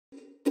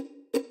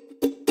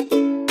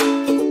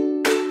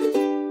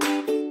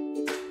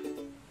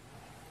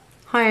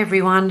Hi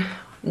everyone,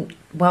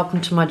 welcome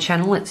to my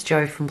channel. It's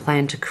Jo from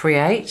Plan to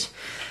Create,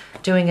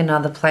 doing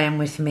another plan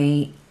with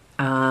me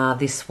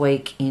this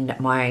week in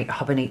my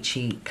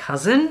Hobonichi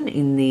Cousin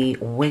in the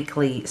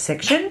weekly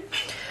section.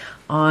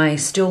 I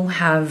still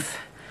have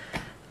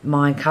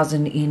my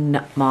cousin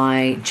in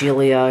my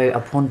Giglio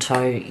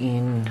Appunto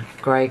in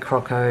Grey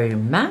Croco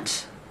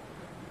matte,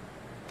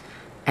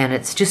 and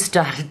it's just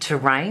started to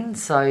rain,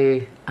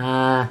 so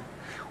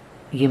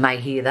you may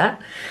hear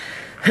that.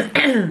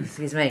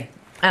 Excuse me.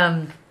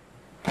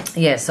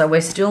 Yeah, so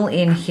we're still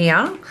in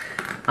here.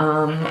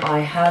 I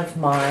have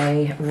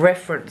my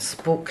reference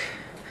book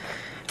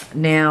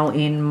now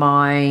in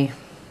my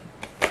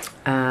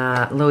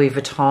Louis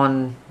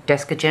Vuitton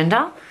desk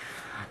agenda,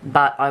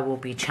 but I will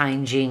be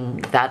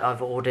changing that.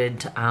 I've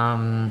ordered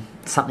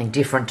something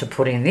different to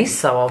put in this,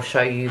 so I'll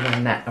show you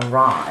when that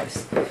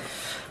arrives.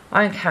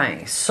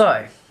 Okay,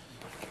 so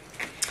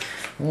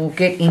we'll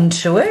get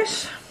into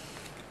it.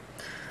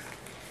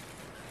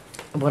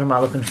 What am I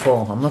looking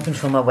for? I'm looking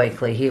for my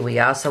weekly. Here we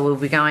are. So we'll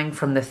be going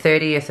from the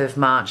 30th of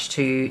March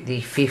to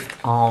the 5th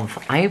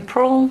of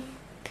April.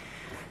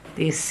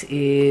 This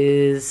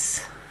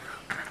is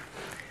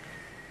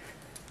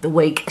the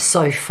week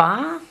so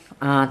far.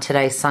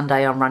 Today's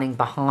Sunday. I'm running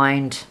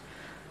behind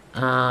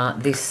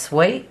this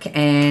week.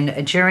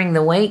 And during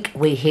the week,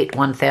 we hit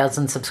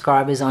 1,000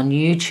 subscribers on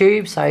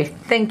YouTube. So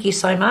thank you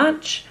so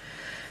much.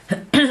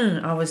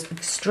 I was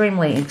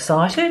extremely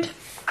excited.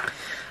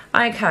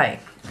 Okay.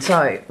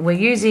 So we're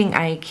using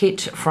a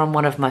kit from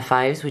one of my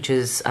faves, which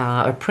is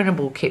a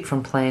printable kit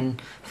from Plan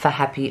for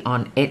Happy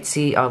on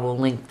Etsy. I will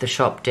link the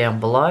shop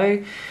down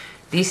below.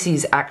 This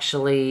is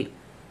actually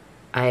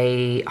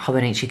a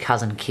Hobonichi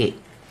Cousin kit.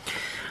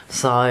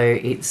 So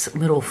it's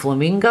little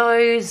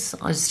flamingos.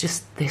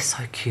 They're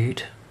so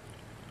cute.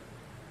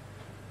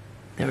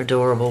 They're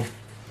adorable.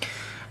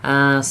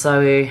 So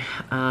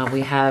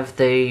we have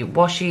the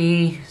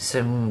washi,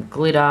 some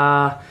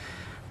glitter,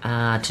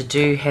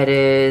 to-do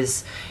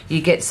headers. You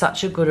get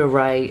such a good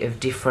array of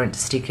different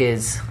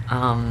stickers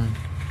on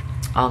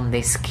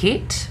this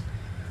kit.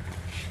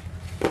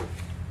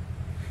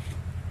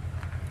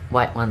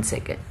 Wait 1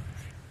 second.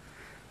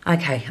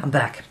 Okay, I'm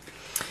back.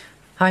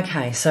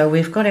 Okay, so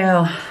we've got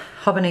our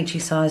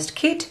Hobonichi sized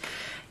kit,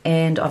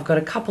 and I've got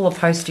a couple of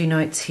post-it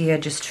notes here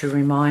just to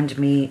remind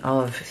me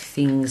of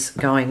things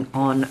going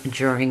on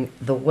during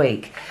the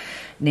week.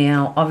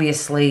 Now,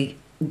 obviously,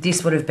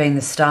 this would have been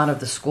the start of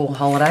the school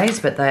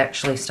holidays, but they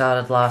actually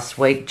started last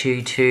week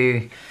due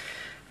to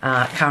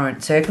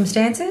current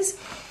circumstances.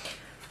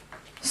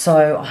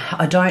 So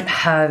I don't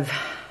have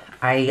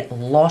a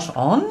lot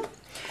on,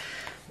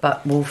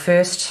 but we'll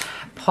first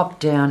pop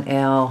down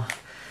our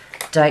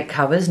date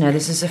covers. Now,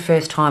 this is the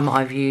first time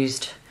I've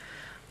used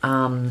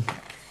a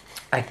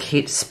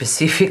kit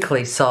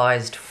specifically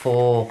sized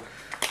for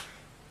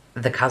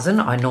the cousin.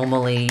 I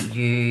normally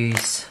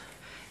use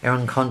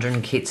Erin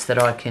Condren kits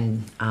that I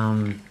can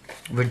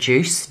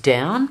reduce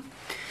down.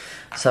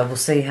 So we'll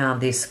see how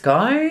this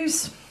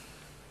goes.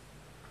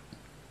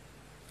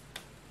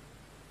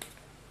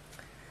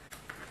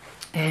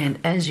 And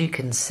as you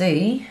can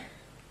see,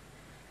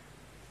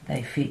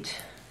 they fit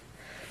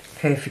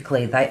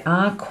perfectly. They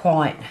are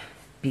quite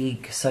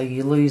big, so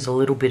you lose a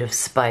little bit of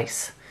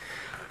space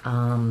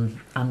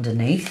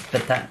underneath,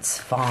 but that's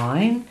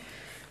fine.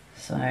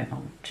 So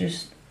I'll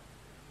just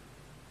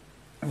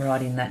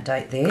writing that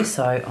date there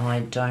so I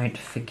don't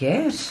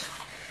forget.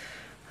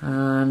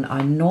 And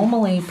I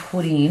normally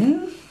put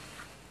in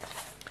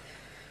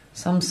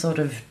some sort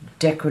of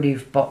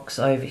decorative box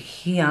over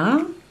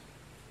here.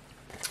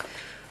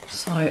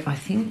 So I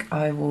think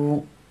I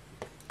will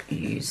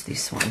use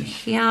this one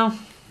here.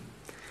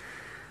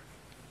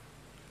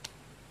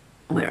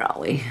 Where are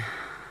we?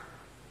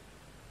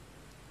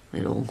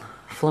 Little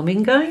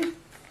flamingo.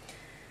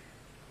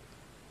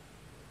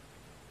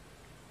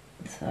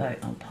 So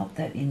I'll pop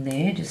that in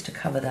there just to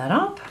cover that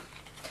up.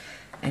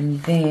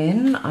 And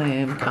then I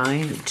am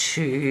going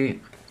to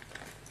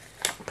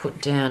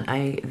put down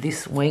a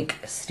this week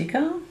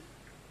sticker.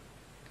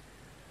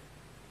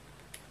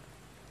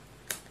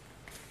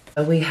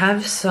 We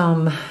have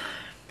some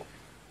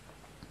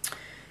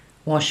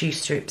washi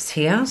strips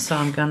here, so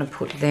I'm going to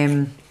put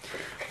them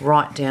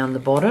right down the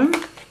bottom.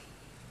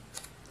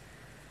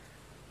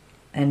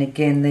 And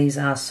again, these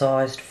are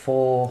sized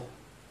for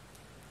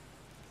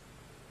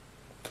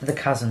the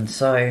cousin,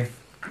 so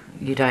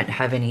you don't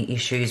have any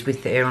issues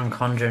with the Erin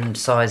Condren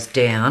size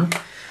down.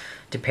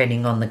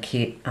 Depending on the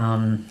kit,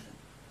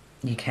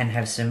 you can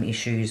have some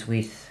issues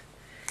with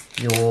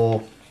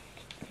your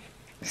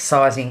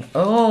sizing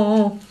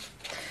of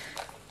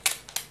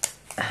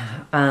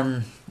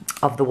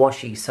the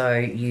washi, so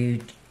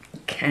you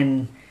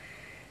can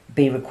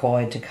be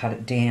required to cut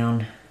it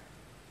down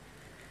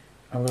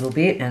a little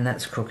bit, and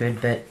that's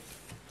crooked, but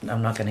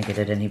I'm not going to get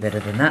it any better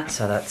than that,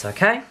 so that's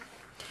okay.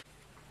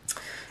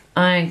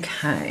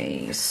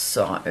 Okay,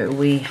 so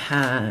we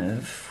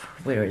have,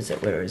 where is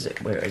it?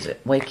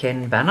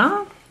 Weekend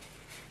banner.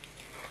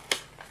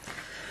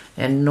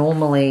 And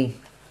normally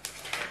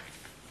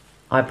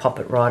I pop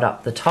it right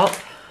up the top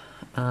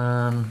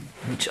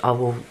which I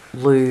will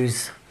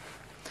lose.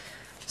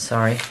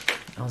 Sorry,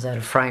 I was out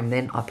of frame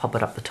then. I pop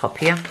it up the top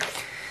here.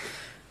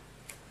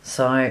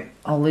 So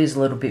I'll lose a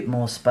little bit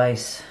more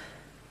space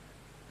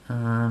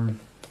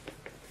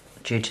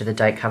due to the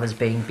date covers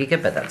being bigger,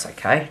 but that's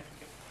okay.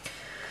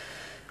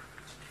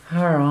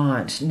 All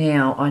right,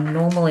 now I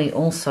normally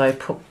also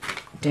put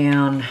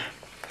down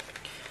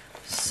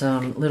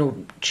some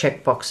little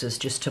check boxes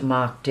just to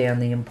mark down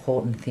the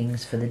important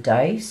things for the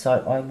day.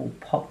 So I will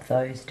pop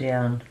those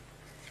down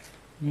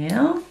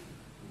now.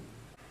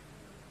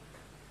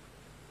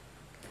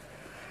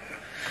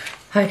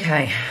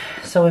 Okay,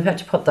 so we've had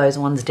to put those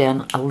ones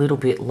down a little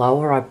bit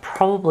lower. I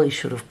probably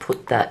should have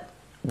put that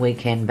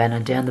weekend banner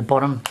down the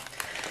bottom,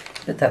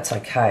 but that's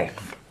okay.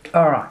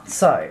 All right,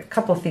 so a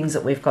couple of things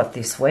that we've got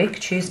this week.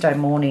 Tuesday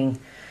morning,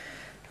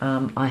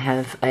 I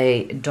have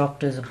a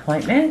doctor's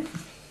appointment.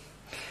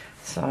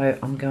 So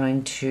I'm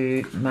going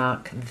to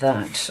mark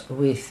that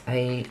with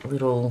a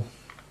little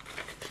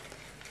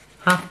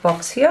half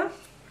box here.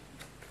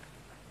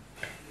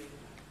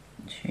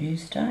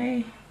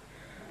 Tuesday.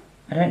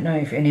 I don't know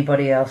if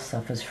anybody else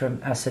suffers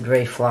from acid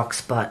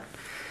reflux, but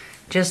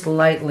just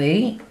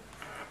lately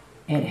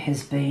it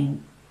has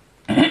been,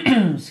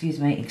 excuse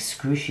me,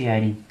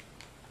 excruciating.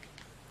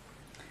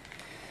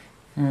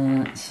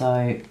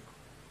 So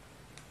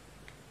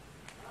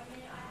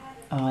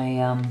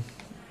I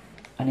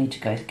need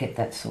to go get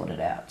that sorted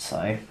out.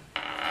 So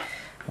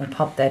we'll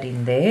pop that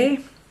in there.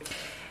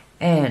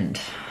 And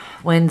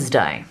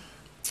Wednesday.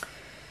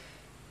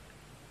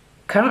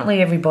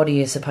 Currently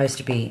everybody is supposed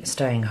to be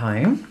staying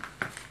home,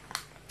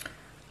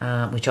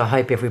 which I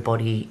hope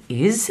everybody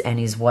is and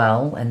is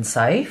well and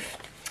safe.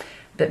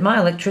 But my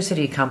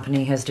electricity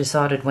company has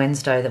decided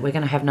Wednesday that we're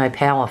going to have no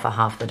power for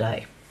half the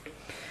day.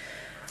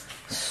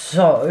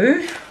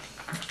 So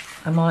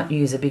I might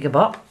use a bigger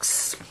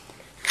box.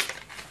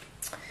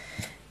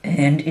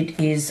 And it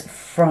is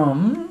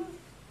from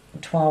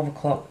 12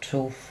 o'clock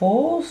till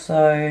 4,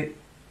 so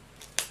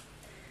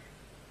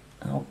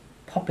I'll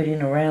pop it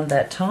in around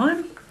that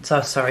time. So,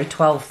 sorry,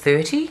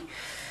 12:30.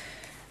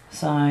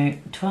 So,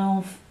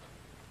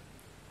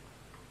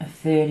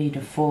 12:30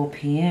 to 4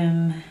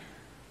 p.m.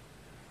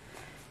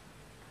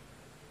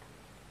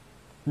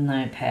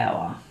 No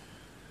power.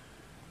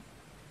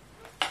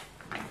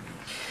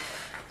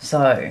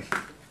 So,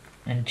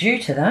 and due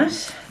to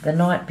that, the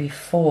night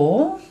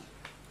before,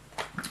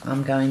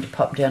 I'm going to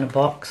pop down a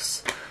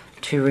box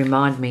to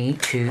remind me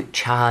to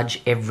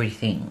charge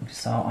everything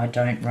so I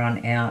don't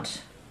run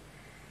out,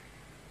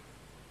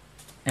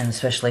 and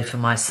especially for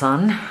my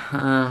son.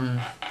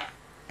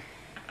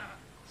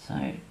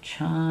 So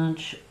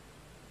charge,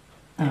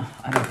 oh,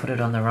 I didn't put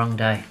it on the wrong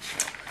day.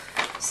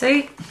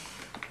 See?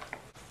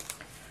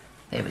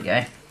 There we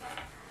go.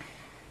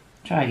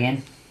 Try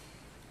again.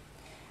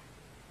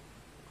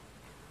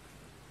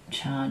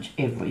 Charge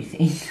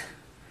everything.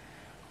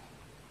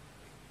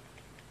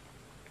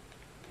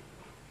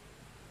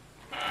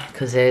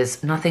 Because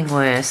there's nothing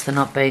worse than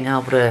not being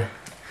able to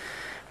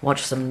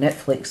watch some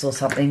Netflix or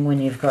something when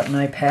you've got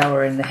no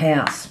power in the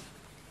house.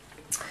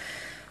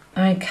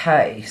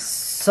 Okay,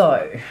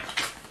 so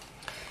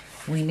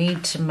we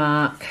need to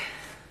mark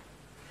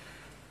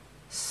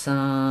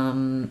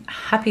some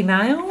happy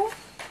mail.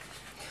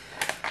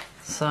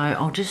 So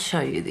I'll just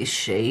show you this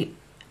sheet.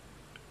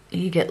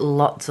 You get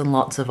lots and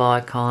lots of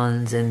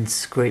icons and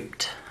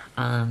script.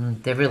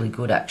 They're really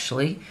good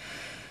actually.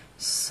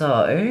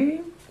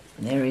 So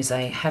there is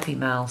a happy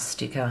mail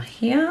sticker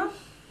here,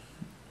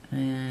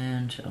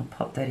 and I'll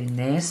pop that in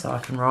there so I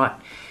can write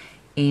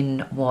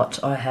in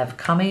what I have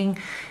coming.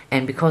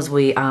 And because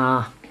we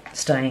are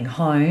staying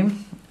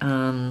home,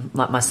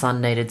 like my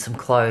son needed some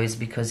clothes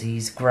because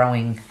he's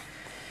growing.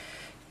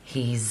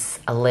 He's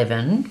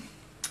 11,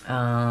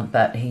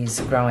 but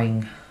he's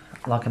growing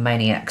like a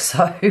maniac,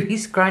 so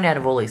he's grown out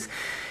of all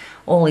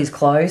his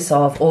clothes.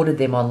 So I've ordered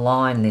them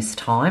online this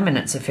time, and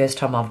it's the first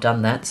time I've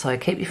done that, so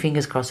keep your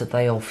fingers crossed that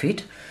they all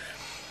fit.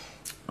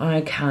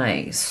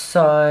 Okay,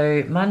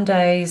 so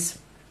Mondays,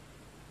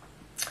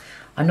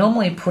 I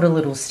normally put a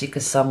little sticker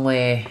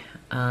somewhere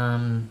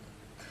for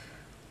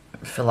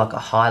like a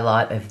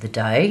highlight of the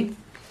day.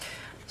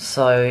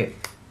 So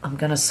I'm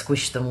going to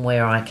squish them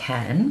where I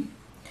can.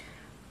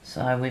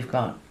 So we've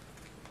got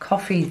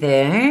coffee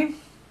there,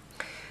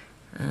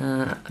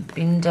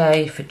 bin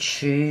day for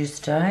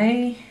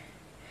Tuesday.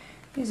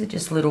 These are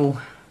just little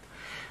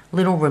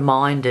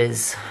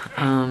reminders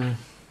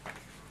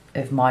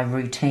of my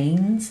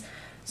routines,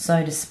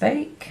 so to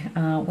speak.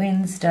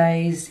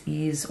 Wednesdays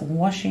is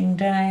washing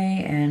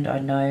day, and I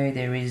know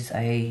there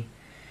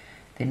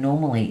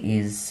normally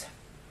is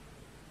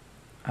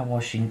a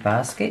washing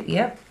basket.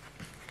 Yep.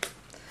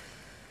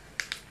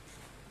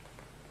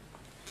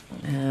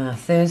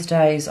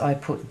 Thursdays I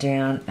put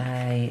down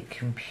a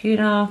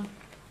computer.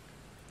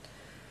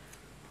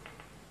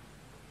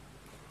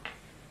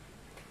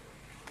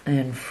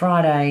 And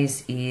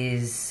Fridays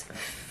is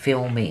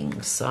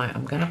filming. So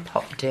I'm going to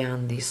pop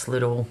down this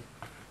little,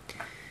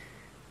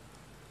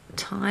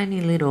 tiny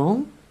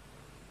little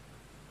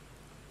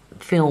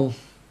film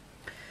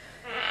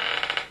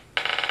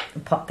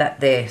pop that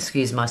there.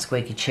 Excuse my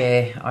squeaky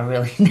chair. I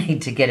really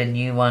need to get a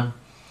new one.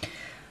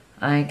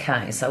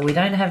 Okay, so we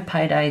don't have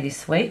payday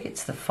this week.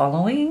 It's the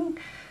following.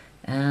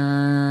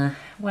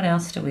 What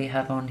else do we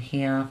have on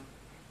here?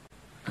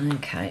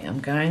 Okay, I'm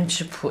going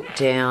to put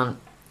down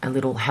a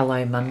little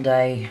Hello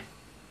Monday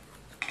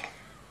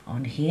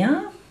on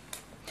here.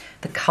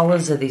 The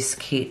colours of this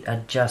kit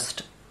are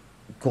just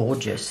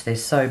gorgeous. They're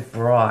so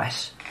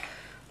bright.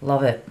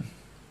 Love it.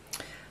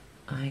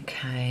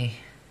 Okay.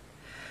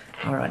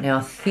 All right, now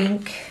I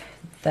think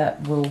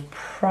that will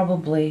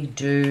probably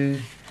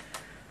do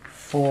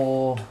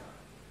for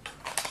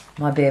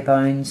my bare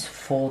bones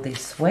for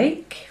this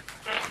week.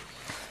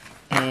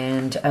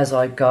 And as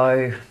I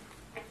go,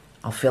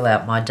 I'll fill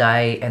out my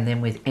day, and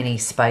then with any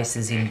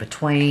spaces in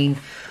between,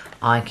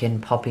 I can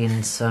pop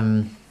in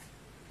some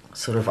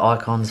sort of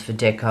icons for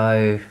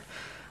deco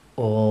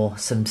or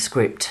some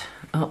script.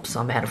 Oops,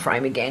 I'm out of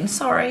frame again,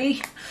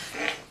 sorry.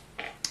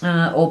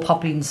 Or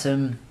pop in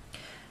some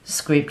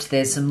script.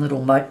 There's some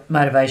little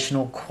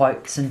motivational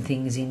quotes and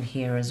things in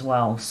here as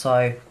well,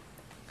 so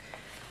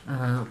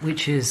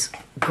which is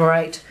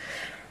great.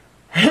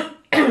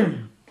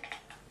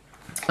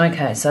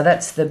 Okay, so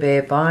that's the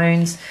bare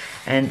bones,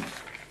 and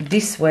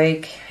this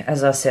week,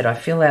 as I said, I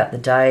fill out the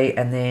day,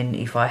 and then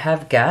if I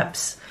have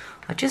gaps,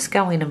 I just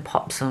go in and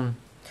pop some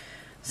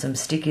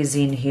stickers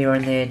in here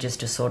and there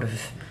just to sort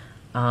of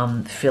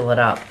fill it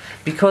up.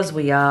 Because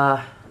we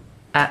are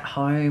at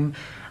home,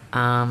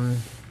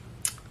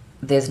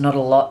 there's not a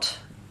lot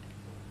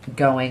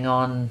going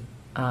on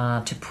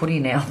to put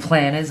in our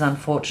planners,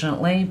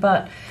 unfortunately,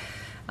 but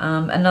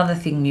another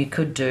thing you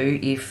could do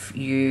if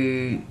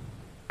you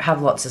have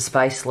lots of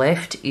space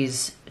left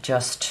is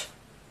just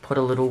put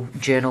a little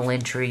journal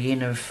entry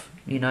in of,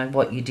 you know,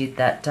 what you did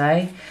that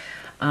day.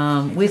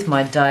 With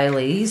my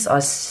dailies, I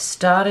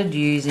started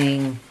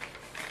using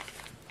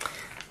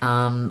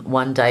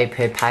 1 day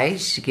per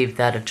page to give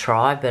that a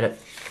try, but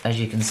as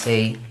you can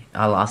see,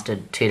 I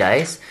lasted 2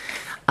 days.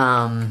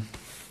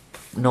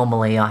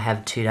 Normally I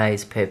have 2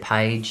 days per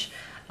page.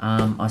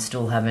 I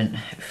still haven't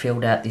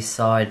filled out this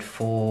side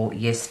for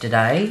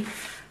yesterday,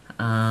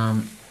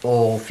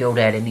 or filled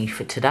out any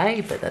for today,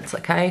 but that's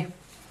okay.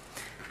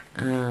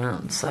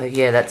 So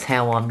yeah, that's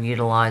how I'm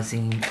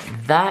utilising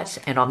that.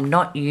 And I'm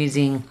not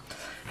using,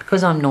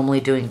 because I'm normally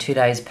doing 2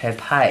 days per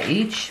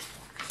page,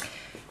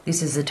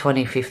 this is the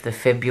 25th of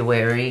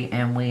February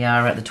and we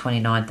are at the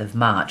 29th of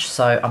March.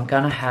 So I'm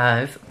going to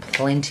have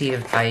plenty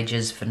of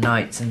pages for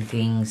notes and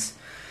things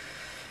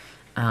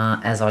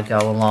as I go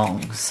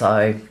along.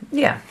 So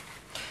yeah.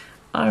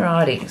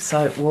 Alrighty,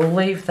 so we'll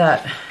leave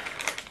that,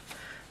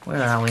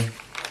 where are we?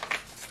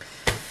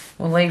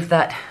 We'll leave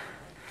that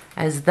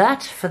as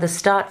that for the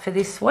start for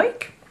this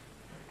week.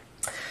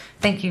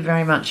 Thank you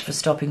very much for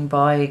stopping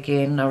by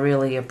again. I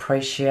really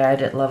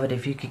appreciate it. Love it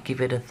if you could give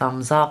it a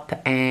thumbs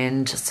up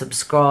and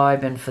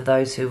subscribe. And for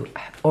those who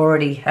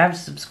already have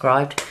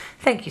subscribed,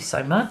 thank you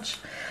so much.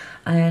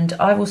 And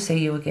I will see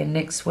you again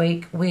next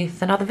week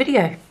with another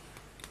video.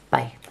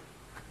 Bye.